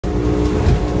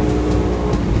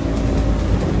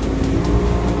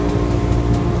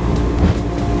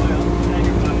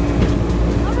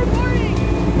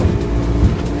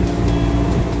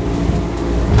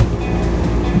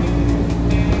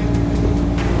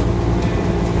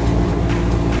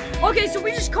so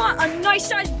we just caught a nice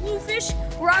sized bluefish.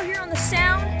 We're out here on the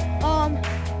sound.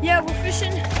 Yeah, we're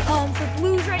fishing for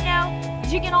blues right now,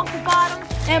 jigging off the bottom.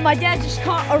 And my dad just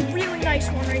caught a really nice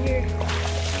one right here.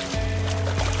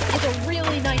 It's a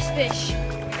really nice fish.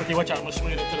 Okay, watch out, I'm gonna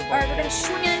swing it into the boat. Alright, we're gonna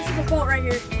swing it into the boat right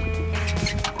here.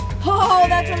 Oh,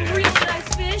 that's a really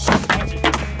nice fish.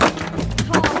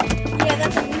 Oh, yeah,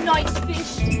 that's a nice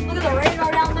fish. Look at the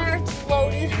radar down there, it's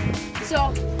loaded.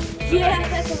 So, yeah,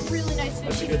 that's a really nice fish.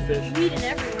 That's a good fish. Weeding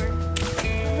everywhere.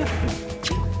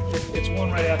 It's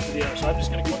one right after the other, so I'm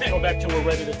just gonna go back till we're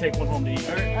ready to take one home to eat.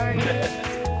 Alright,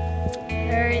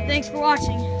 thanks for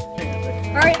watching.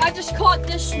 Alright, I just caught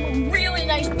this really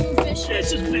nice bluefish.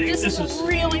 This is big. This is a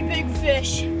really big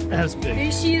fish. That's big. Do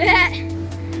you see that?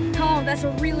 Oh, that's a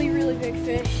really, really big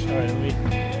fish. Alright,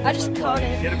 I just caught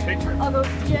it. Get a picture? I'll go,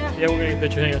 yeah. Yeah, we're gonna get a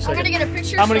picture. Hang on a second. I'm gonna get a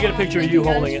picture. I'm gonna get a picture of you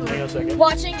holding it. Hang on a second.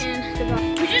 Watching and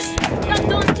goodbye. We just got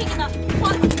done taking the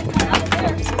pot out of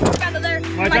there. Out of there. All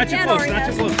right, not too close. Not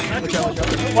too close. Not too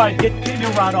close. Why? Get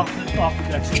your rod off the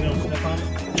deck so we don't step on it.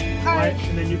 Alright,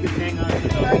 and then you can hang on to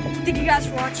the. Alright, thank you guys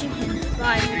for watching.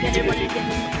 Bye.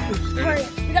 Alright,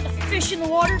 we got the fish in the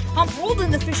water. I'm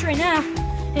holding the fish right now.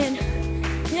 And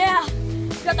yeah,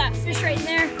 we got that fish right in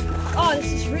there. Oh,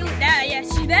 this is really that. Yeah,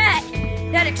 see that?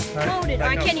 That exploded.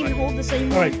 Right, I can't even hold this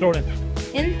anymore. Alright, throw it in.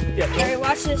 In? Yeah. Alright,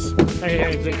 watch this. Hey,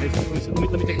 let me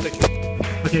take a picture.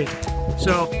 Okay,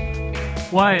 so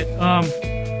Wyatt,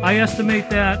 I estimate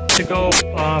that to go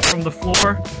from the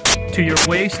floor to your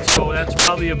waist, so that's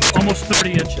probably almost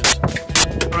 30 inches. All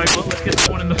right, well, let's get this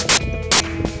one in the.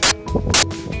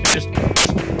 Just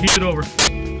keep it over.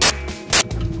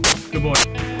 Good boy.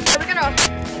 We're gonna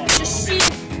just see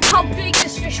how big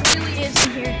this fish really is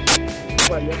in here.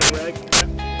 What, you have the rag?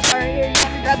 All right, here, you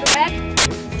want me to grab the rag?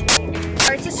 All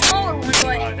right, it's a smaller one,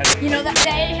 but you know that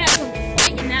they have some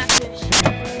fight in that fish.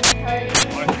 All right.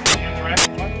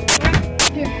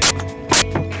 Here.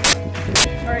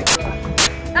 All right.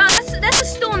 That's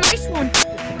still a nice one,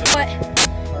 but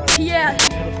yeah.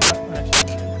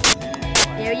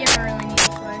 Yeah, you don't really need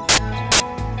to fight.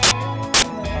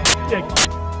 Yeah.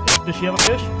 Does she have a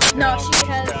fish? No, she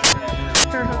has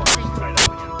her hook thing.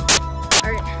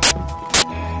 All right.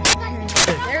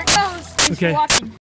 There it goes. Thanks for watching.